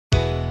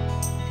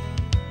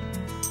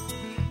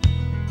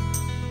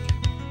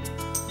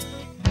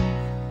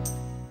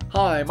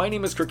Hi, my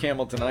name is Kirk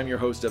Hamilton. I'm your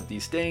host of the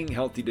Staying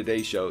Healthy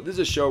Today show. This is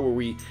a show where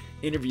we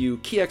interview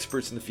key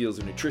experts in the fields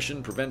of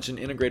nutrition, prevention,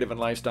 integrative and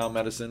lifestyle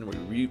medicine.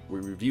 We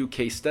review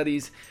case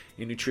studies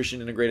in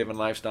nutrition, integrative and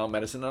lifestyle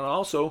medicine, and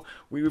also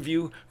we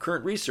review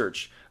current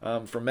research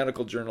from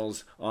medical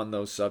journals on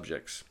those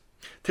subjects.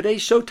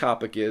 Today's show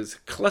topic is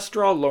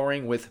cholesterol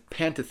lowering with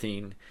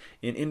pantethine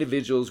in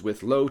individuals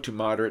with low to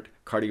moderate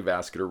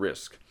cardiovascular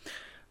risk.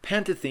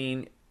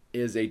 Pantethine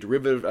is a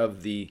derivative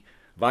of the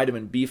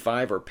vitamin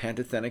B5 or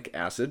pantothenic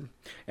acid,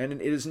 and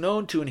it is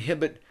known to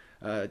inhibit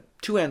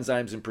two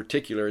enzymes in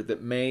particular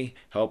that may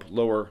help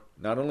lower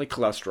not only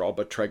cholesterol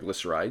but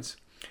triglycerides.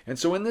 And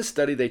so in this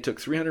study they took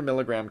 300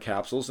 milligram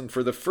capsules, and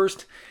for the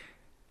first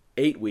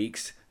 8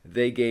 weeks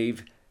they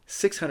gave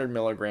 600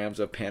 milligrams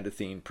of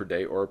pantethine per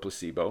day or a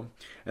placebo,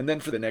 and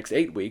then for the next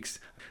 8 weeks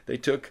they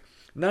took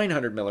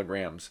 900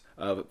 milligrams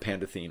of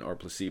pantethine or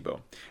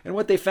placebo. And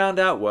what they found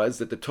out was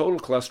that the total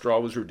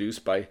cholesterol was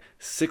reduced by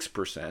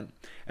 6%,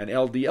 and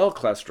LDL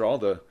cholesterol,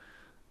 the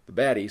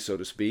baddie, so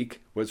to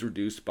speak, was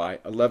reduced by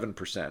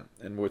 11%,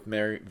 and with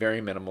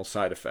very minimal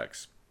side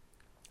effects.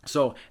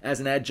 So as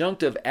an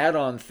adjunctive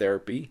add-on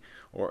therapy,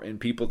 or in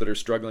people that are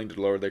struggling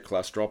to lower their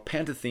cholesterol,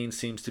 pantethine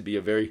seems to be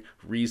a very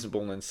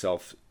reasonable and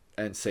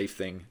safe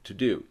thing to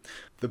do.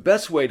 The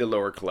best way to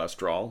lower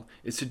cholesterol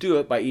is to do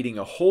it by eating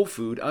a whole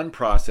food,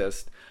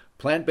 unprocessed,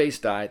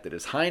 plant-based diet that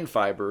is high in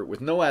fiber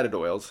with no added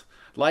oils,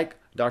 like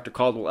Dr.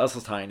 Caldwell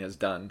Esselstyn has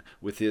done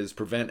with his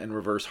Prevent and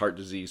Reverse Heart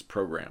Disease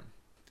program.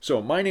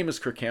 So my name is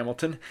Kirk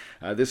Hamilton.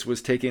 This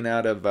was taken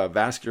out of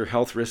Vascular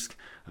Health Risk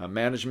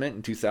Management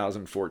in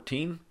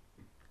 2014.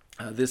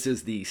 This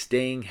is the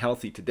Staying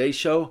Healthy Today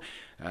show.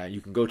 You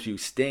can go to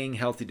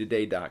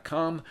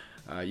stayinghealthytoday.com.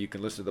 You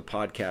can listen to the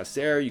podcasts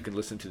there. You can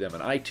listen to them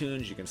on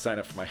iTunes. You can sign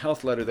up for my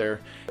health letter there.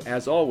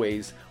 As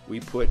always,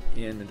 we put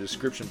in the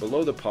description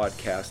below the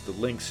podcast the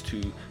links to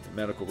the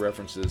medical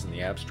references and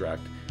the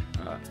abstract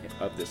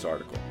of this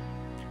article.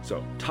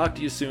 So talk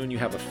to you soon. You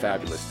have a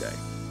fabulous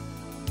day.